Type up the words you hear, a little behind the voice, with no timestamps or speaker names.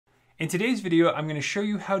In today's video, I'm going to show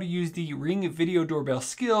you how to use the Ring Video Doorbell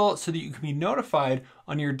skill so that you can be notified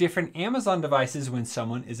on your different Amazon devices when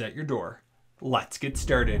someone is at your door. Let's get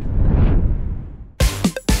started.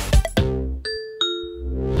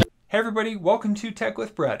 Hey everybody, welcome to Tech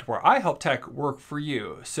with Brett, where I help tech work for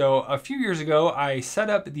you. So a few years ago, I set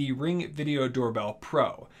up the Ring Video Doorbell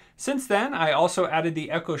Pro. Since then, I also added the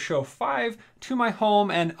Echo Show 5 to my home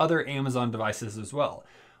and other Amazon devices as well.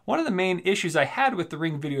 One of the main issues I had with the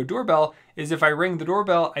Ring Video Doorbell is if I rang the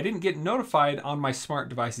doorbell, I didn't get notified on my smart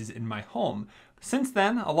devices in my home. Since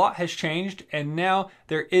then, a lot has changed, and now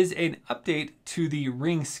there is an update to the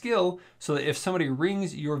Ring skill so that if somebody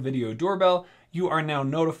rings your video doorbell, you are now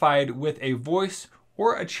notified with a voice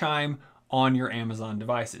or a chime on your Amazon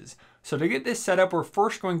devices. So to get this set up, we're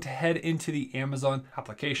first going to head into the Amazon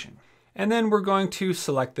application. And then we're going to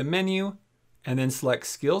select the menu and then select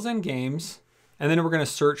Skills and Games. And then we're going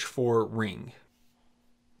to search for Ring.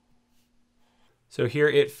 So here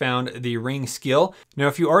it found the Ring skill. Now,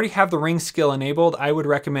 if you already have the Ring skill enabled, I would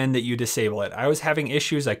recommend that you disable it. I was having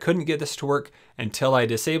issues. I couldn't get this to work until I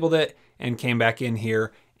disabled it and came back in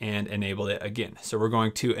here and enabled it again. So we're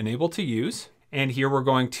going to enable to use. And here we're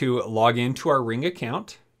going to log into our Ring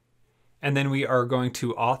account. And then we are going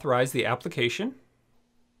to authorize the application.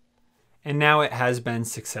 And now it has been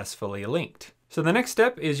successfully linked. So the next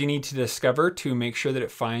step is you need to discover to make sure that it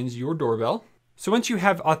finds your doorbell. So once you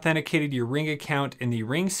have authenticated your Ring account in the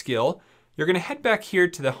Ring skill, you're going to head back here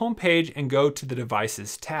to the home page and go to the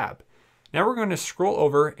Devices tab. Now we're going to scroll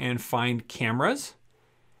over and find Cameras.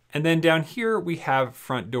 And then down here we have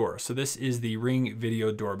Front Door. So this is the Ring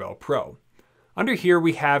Video Doorbell Pro. Under here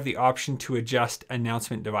we have the option to adjust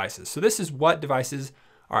announcement devices. So this is what devices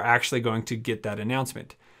are actually going to get that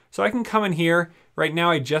announcement. So I can come in here. Right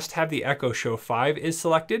now I just have the Echo Show 5 is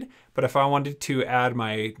selected, but if I wanted to add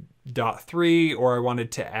my Dot 3 or I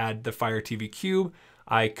wanted to add the Fire TV Cube,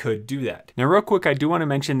 I could do that. Now real quick, I do want to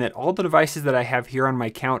mention that all the devices that I have here on my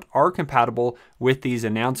account are compatible with these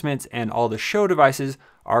announcements, and all the show devices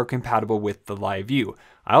are compatible with the live view.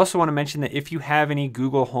 I also want to mention that if you have any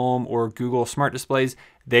Google Home or Google Smart Displays,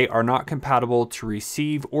 they are not compatible to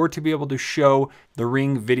receive or to be able to show the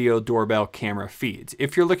Ring Video Doorbell camera feeds.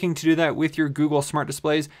 If you're looking to do that with your Google Smart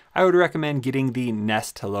Displays, I would recommend getting the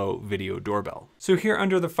Nest Hello Video Doorbell. So here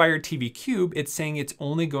under the Fire TV Cube, it's saying it's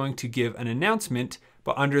only going to give an announcement,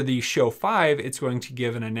 but under the Show 5, it's going to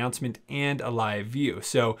give an announcement and a live view.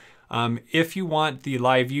 So if you want the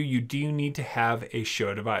live view, you do need to have a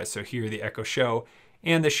show device. So here the Echo Show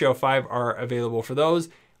and the Show 5 are available for those.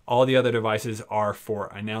 All the other devices are for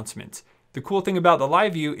announcements. The cool thing about the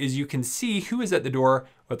live view is you can see who is at the door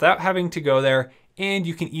without having to go there, and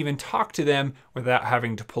you can even talk to them without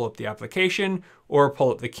having to pull up the application or pull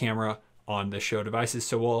up the camera on the show devices.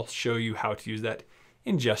 So we'll show you how to use that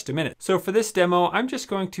in just a minute. So for this demo, I'm just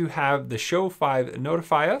going to have the Show 5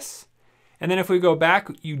 notify us. And then if we go back,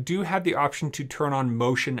 you do have the option to turn on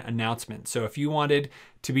motion announcements. So if you wanted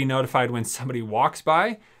to be notified when somebody walks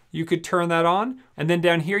by, you could turn that on. And then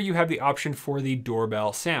down here, you have the option for the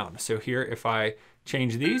doorbell sound. So here, if I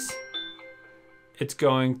change these, it's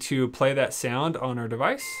going to play that sound on our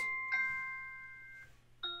device.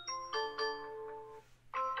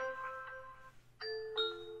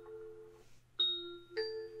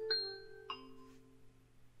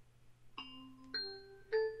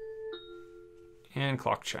 And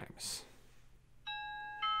clock chimes.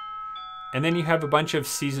 And then you have a bunch of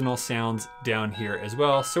seasonal sounds down here as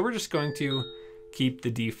well. So we're just going to keep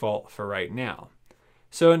the default for right now.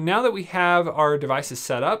 So now that we have our devices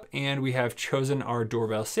set up and we have chosen our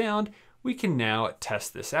doorbell sound, we can now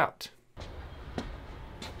test this out.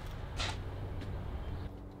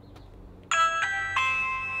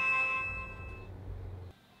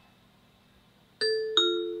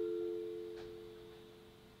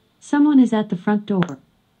 Someone is at the front door.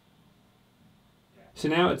 So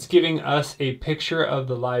now it's giving us a picture of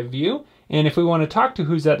the live view. And if we want to talk to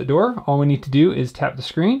who's at the door, all we need to do is tap the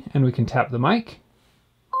screen and we can tap the mic.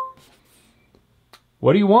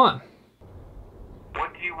 What do you want?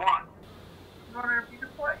 What do you want? I'm wondering if you can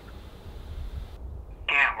play.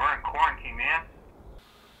 Can't, we're in quarantine, man.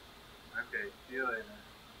 Okay, see you later.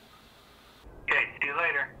 Okay, see you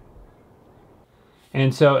later.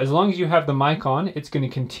 And so as long as you have the mic on, it's going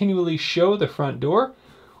to continually show the front door.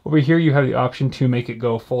 Over here, you have the option to make it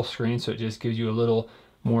go full screen, so it just gives you a little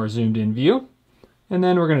more zoomed in view. And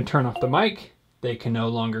then we're going to turn off the mic. They can no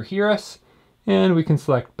longer hear us, and we can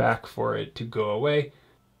select back for it to go away.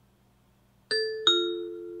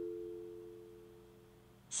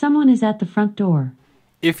 Someone is at the front door.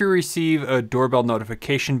 If you receive a doorbell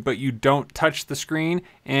notification but you don't touch the screen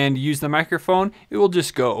and use the microphone, it will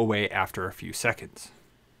just go away after a few seconds.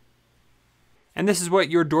 And this is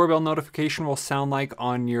what your doorbell notification will sound like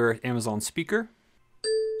on your Amazon speaker.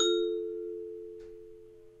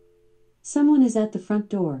 Someone is at the front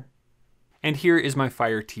door. And here is my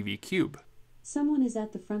Fire TV Cube. Someone is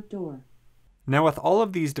at the front door. Now with all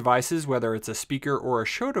of these devices, whether it's a speaker or a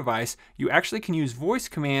show device, you actually can use voice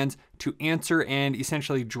commands to answer and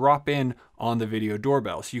essentially drop in on the video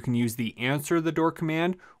doorbell. So you can use the answer the door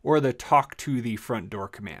command or the talk to the front door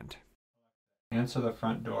command. Answer the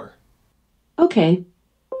front door. Okay.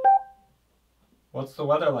 What's the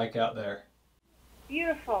weather like out there?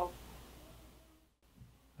 Beautiful.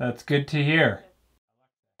 That's good to hear.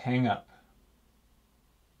 Hang up.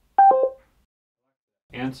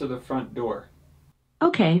 Answer the front door.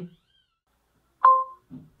 Okay.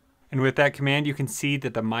 And with that command, you can see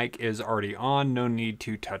that the mic is already on. No need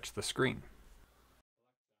to touch the screen.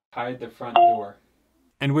 Hide the front door.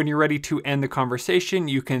 And when you're ready to end the conversation,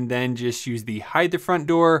 you can then just use the hide the front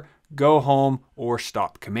door, go home, or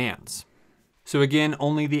stop commands. So again,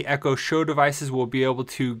 only the Echo Show devices will be able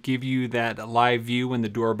to give you that live view when the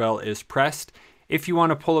doorbell is pressed. If you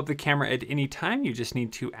want to pull up the camera at any time, you just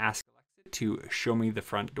need to ask Alexa to show me the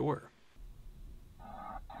front door.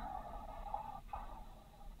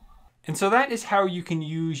 And so that is how you can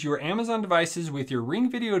use your Amazon devices with your Ring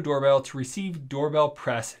Video Doorbell to receive doorbell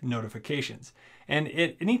press notifications. And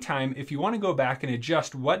at any time, if you want to go back and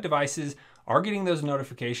adjust what devices are getting those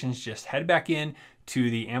notifications, just head back in to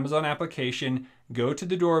the Amazon application, go to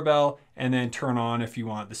the doorbell, and then turn on if you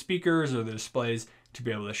want the speakers or the displays to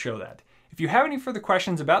be able to show that. If you have any further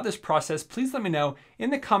questions about this process, please let me know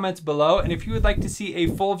in the comments below. And if you would like to see a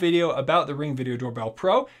full video about the Ring Video Doorbell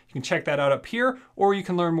Pro, you can check that out up here, or you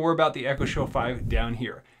can learn more about the Echo Show 5 down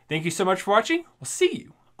here. Thank you so much for watching. We'll see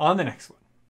you on the next one.